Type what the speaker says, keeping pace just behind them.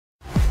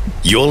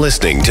You're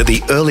listening to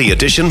the Early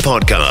Edition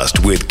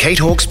podcast with Kate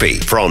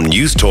Hawkesby from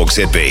News Talk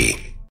ZB.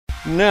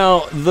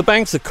 Now, the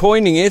banks are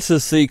coining it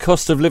as the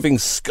cost of living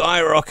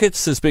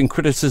skyrockets. There's been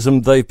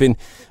criticism they've been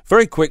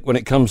very quick when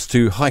it comes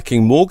to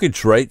hiking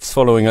mortgage rates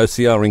following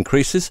OCR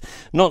increases.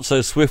 Not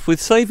so swift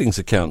with savings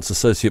accounts.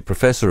 Associate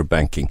Professor of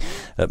Banking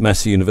at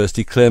Massey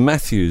University, Claire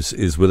Matthews,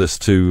 is with us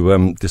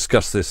to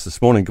discuss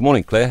this morning. Good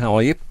morning, Claire. How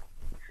are you?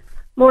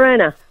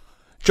 Morena.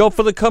 Job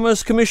for the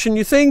Commerce Commission,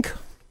 you think?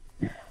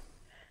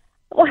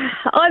 Well,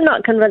 I'm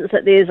not convinced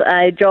that there's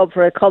a job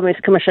for a Commerce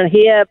Commission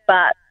here,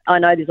 but I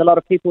know there's a lot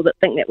of people that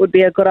think that would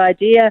be a good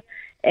idea,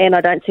 and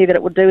I don't see that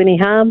it would do any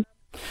harm.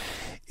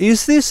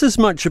 Is this as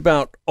much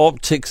about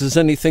optics as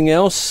anything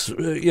else?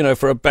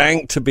 For a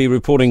bank to be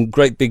reporting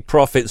great big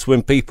profits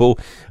when people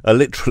are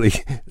literally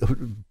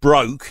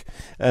broke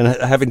and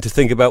having to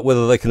think about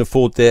whether they can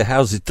afford their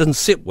houses doesn't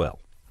sit well.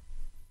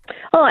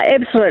 Oh,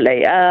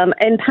 absolutely.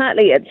 And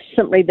partly it's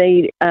simply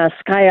the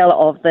scale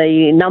of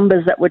the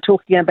numbers that we're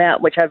talking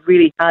about, which are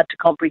really hard to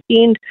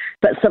comprehend,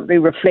 but simply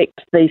reflect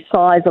the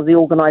size of the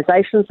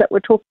organisations that we're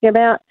talking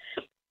about.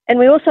 And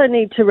we also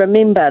need to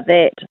remember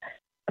that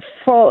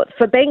for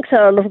banks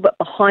are a little bit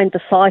behind the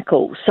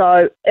cycle.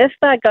 So if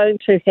they're going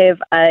to have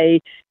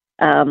an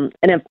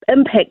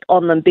impact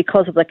on them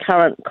because of the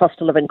current cost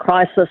of living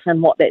crisis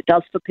and what that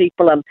does for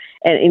people and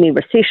any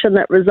recession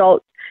that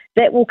results,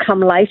 that will come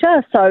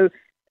later. So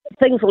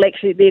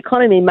the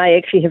economy may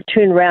actually have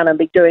turned around and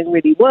be doing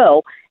really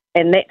well,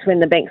 and that's when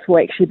the banks will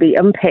actually be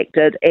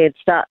impacted and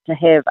start to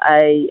have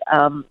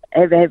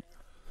have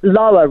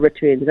lower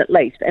returns at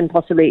least, and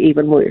possibly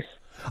even worse.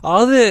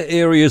 Are there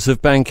areas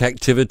of bank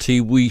activity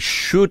we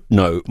should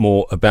know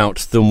more about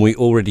than we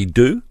already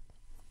do?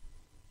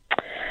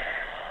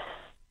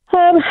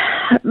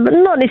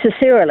 Not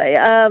necessarily.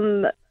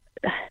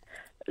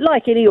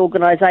 Like any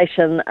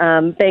organisation,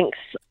 banks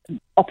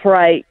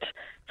operate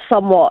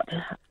somewhat,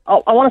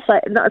 I want to say,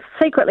 no,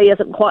 secretly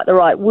isn't quite the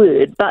right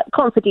word, but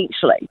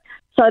confidentially.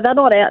 So they're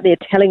not out there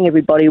telling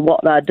everybody what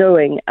they're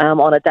doing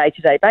on a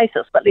day-to-day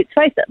basis. But let's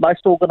face it,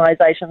 most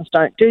organisations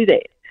don't do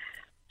that.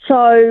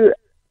 So,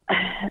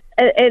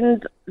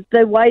 and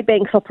the way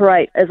banks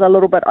operate is a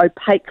little bit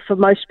opaque for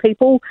most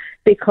people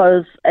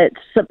because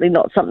it's simply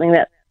not something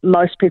that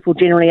most people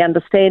generally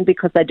understand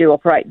because they do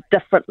operate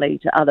differently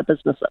to other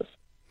businesses.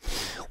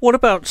 What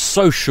about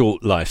social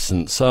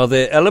licence? Are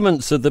there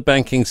elements of the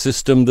banking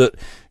system that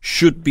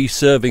should be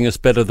serving us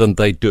better than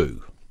they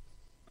do?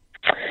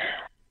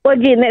 Well,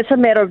 again, that's a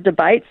matter of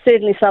debate.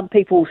 Certainly some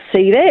people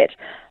see that.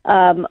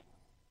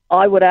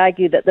 I would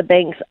argue that the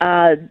banks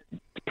are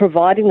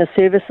providing the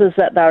services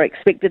that they're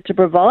expected to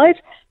provide.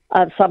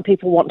 Some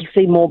people want to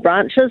see more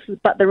branches,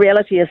 but the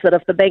reality is that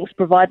if the banks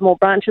provide more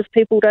branches,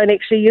 people don't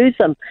actually use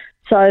them.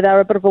 So they're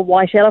a bit of a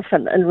white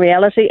elephant in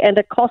reality and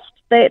a cost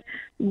that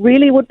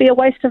really would be a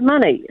waste of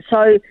money.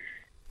 So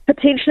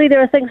potentially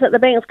there are things that the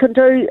banks can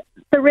do.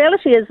 The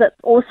reality is that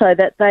also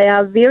that they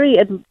are very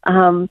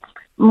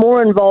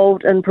more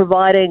involved in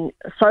providing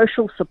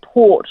social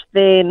support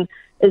than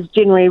is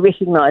generally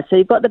recognised. So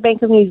you've got the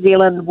Bank of New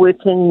Zealand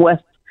working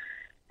with,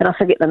 and I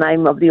forget the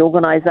name of the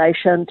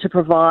organisation, to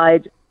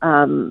provide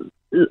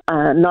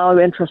no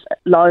interest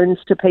loans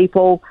to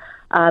people.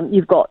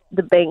 You've got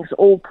the banks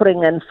all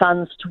putting in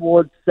funds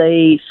towards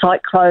the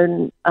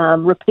cyclone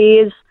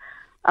repairs.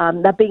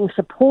 They're being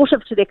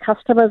supportive to their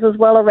customers as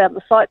well around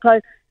the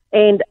cyclone,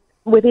 and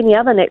with any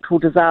other natural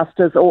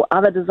disasters or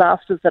other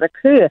disasters that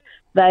occur,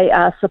 they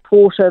are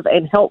supportive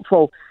and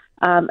helpful.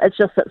 It's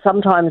just that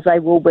sometimes they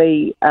will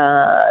be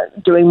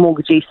doing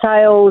mortgagee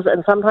sales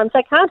and sometimes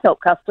they can't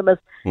help customers.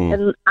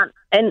 And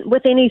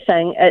with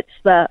anything, it's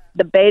the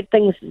bad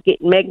things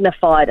get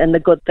magnified and the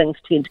good things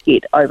tend to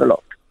get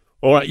overlooked.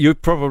 All right,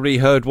 you've probably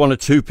heard one or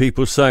two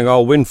people saying,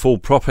 windfall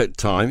profit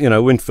time,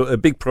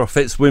 big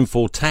profits,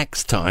 windfall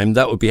tax time.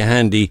 That would be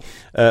handy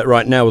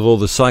right now with all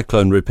the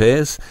cyclone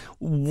repairs.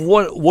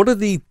 What are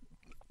the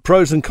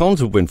pros and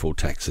cons of windfall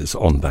taxes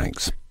on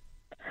banks?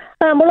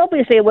 Well,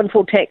 obviously a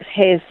windfall tax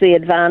has the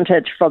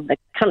advantage from the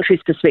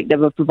country's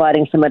perspective of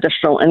providing some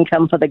additional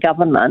income for the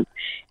government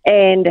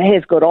and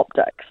has good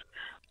optics.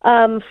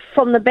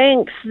 From the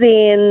banks,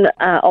 then,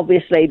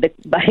 obviously the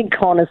main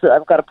con is that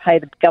they've got to pay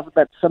the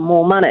government some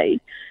more money.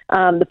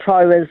 The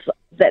pro is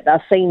that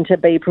they're seen to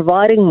be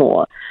providing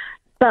more.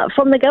 But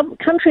from the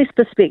country's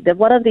perspective,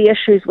 one of the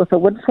issues with a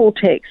windfall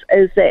tax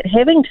is that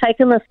having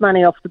taken this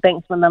money off the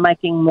banks when they're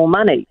making more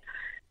money,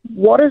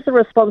 what is the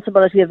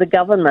responsibility of the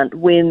government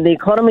when the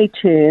economy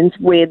turns,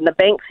 when the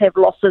banks have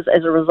losses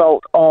as a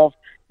result of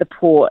the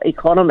poor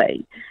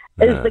economy?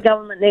 Is the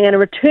government then going to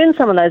return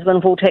some of those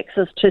windfall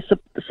taxes to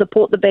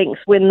support the banks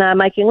when they're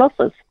making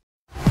losses?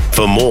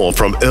 For more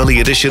from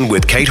Early Edition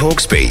with Kate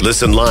Hawkesby,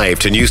 listen live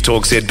to News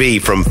Talk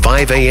ZB from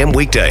 5 a.m.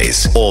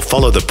 weekdays or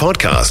follow the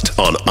podcast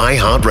on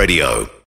iHeartRadio.